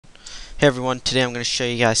Hey everyone, today I'm going to show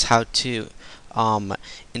you guys how to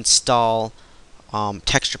install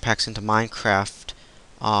texture packs into Minecraft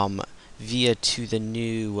via to the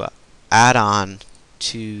new add-on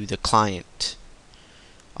to the client.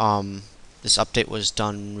 This update was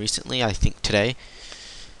done recently, I think today.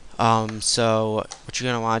 So what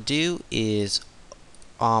you're going to want to do is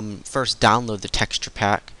first download the texture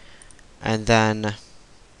pack and then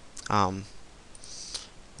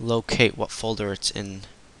locate what folder it's in.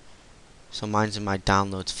 So mine's in my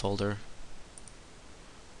downloads folder.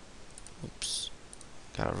 Oops.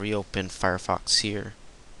 Gotta reopen Firefox here.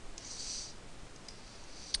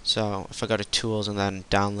 So if I go to tools and then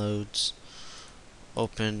downloads,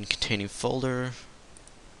 open containing folder,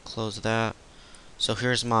 close that. So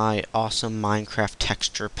here's my awesome Minecraft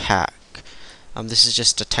texture pack. This is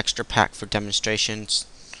just a texture pack for demonstrations.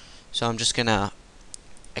 So I'm just gonna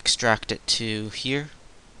extract it to here.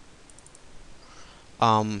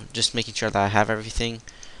 Just making sure that I have everything.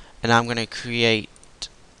 And I'm gonna create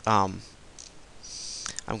I'm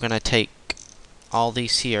gonna take all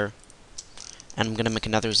these here and I'm gonna make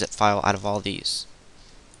another zip file out of all these.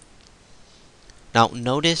 Now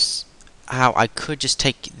notice how I could just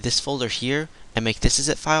take this folder here and make this a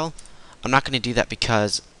zip file. I'm not going to do that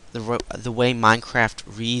because the way Minecraft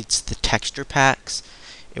reads the texture packs,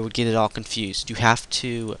 it would get it all confused. You have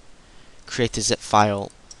to create the zip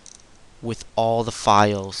file with all the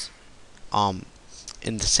files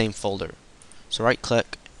in the same folder. So right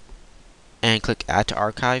click and click add to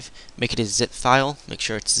archive, make it a zip file, make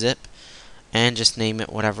sure it's zip, and just name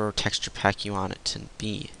it whatever texture pack you want it to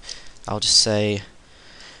be. I'll just say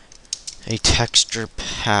a texture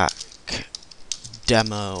pack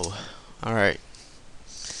demo. Alright,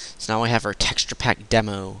 so now we have our texture pack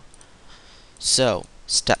demo. So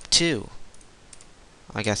step 2,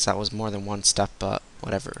 I guess that was more than one step, but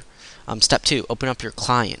whatever. Step 2, open up your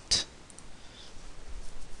client,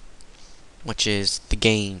 which is the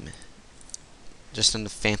game, just a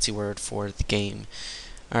fancy word for the game.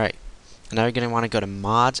 Alright, now you're going to want to go to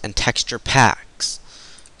mods and texture packs.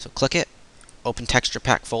 So click it, open texture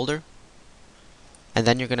pack folder, and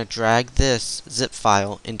then you're going to drag this zip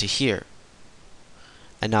file into here.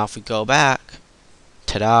 And now if we go back,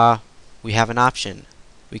 ta-da, we have an option.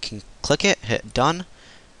 We can click it, hit done,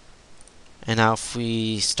 and now if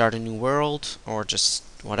we start a new world or just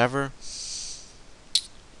whatever,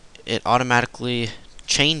 it automatically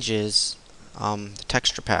changes the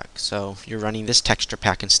texture pack. So you're running this texture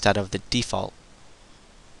pack instead of the default.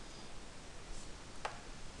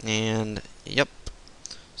 And yep.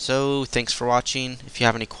 So thanks for watching. If you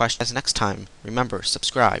have any questions next time, remember,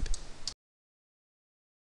 subscribe.